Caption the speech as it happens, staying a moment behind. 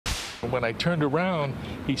When I turned around,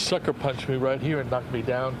 he sucker punched me right here and knocked me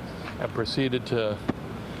down and proceeded to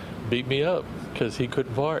beat me up because he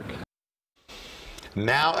couldn't park.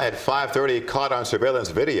 Now at 5:30, caught on surveillance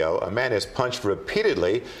video, a man is punched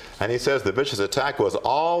repeatedly, and he says the vicious attack was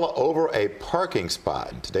all over a parking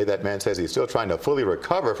spot. Today, that man says he's still trying to fully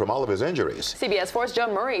recover from all of his injuries. CBS 4's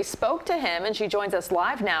Joan Murray spoke to him, and she joins us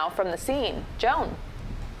live now from the scene. Joan.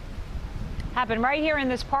 Happened right here in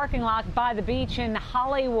this parking lot by the beach in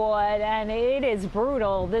Hollywood, and it is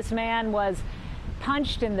brutal. This man was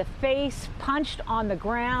punched in the face, punched on the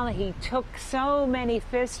ground. He took so many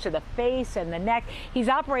fists to the face and the neck. He's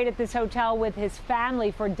operated this hotel with his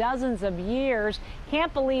family for dozens of years.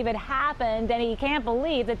 Can't believe it happened, and he can't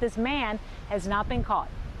believe that this man has not been caught.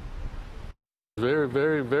 Very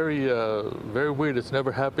weird. It's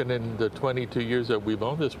never happened in the 22 years that we've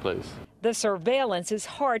owned this place. The surveillance is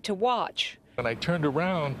hard to watch. When I turned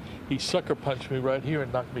around, he sucker punched me right here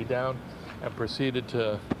and knocked me down and proceeded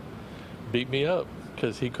to beat me up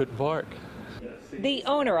because he couldn't park. The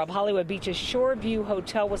owner of Hollywood Beach's Shoreview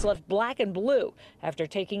Hotel was left black and blue after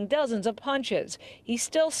taking dozens of punches. He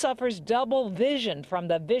still suffers double vision from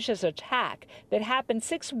the vicious attack that happened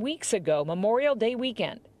 6 weeks ago, Memorial Day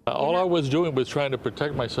weekend. All I was doing was trying to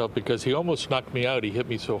protect myself because he almost knocked me out. He hit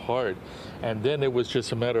me so hard. And then it was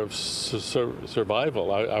just a matter of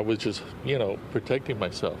survival. I was just, protecting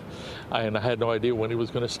myself. And I had no idea when he was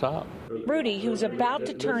going to stop. Rudy, who's about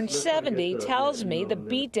to turn 70, tells me the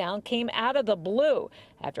beatdown came out of the blue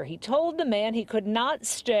after he told the man he could not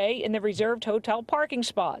stay in the reserved hotel parking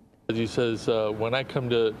spot. He says, when I come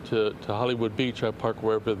to Hollywood Beach, I park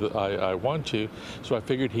wherever I want to, so I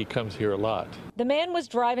figured he comes here a lot. The man was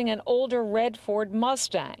driving an older red Ford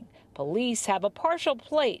Mustang. Police have a partial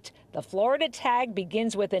plate. The Florida tag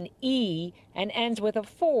begins with an E and ends with a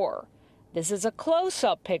 4. This is a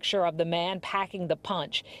close-up picture of the man packing the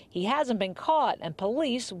punch. He hasn't been caught, and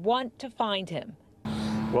police want to find him.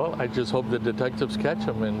 Well, I just hope the detectives catch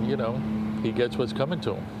him and, he gets what's coming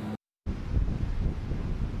to him.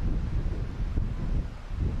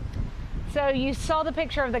 So you saw the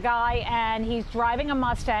picture of the guy, and he's driving a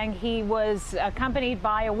Mustang. He was accompanied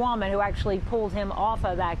by a woman who actually pulled him off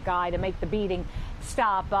of that guy to make the beating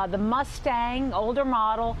stop. The Mustang, older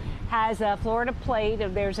model, has a Florida plate.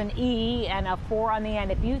 There's an E and a 4 on the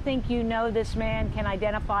end. If you think you know this man, can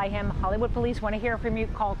identify him, Hollywood police want to hear from you.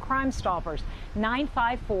 Call Crime Stoppers,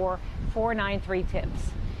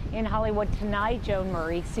 954-493-TIPS. In Hollywood tonight, Joan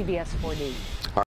Murray, CBS 4 News.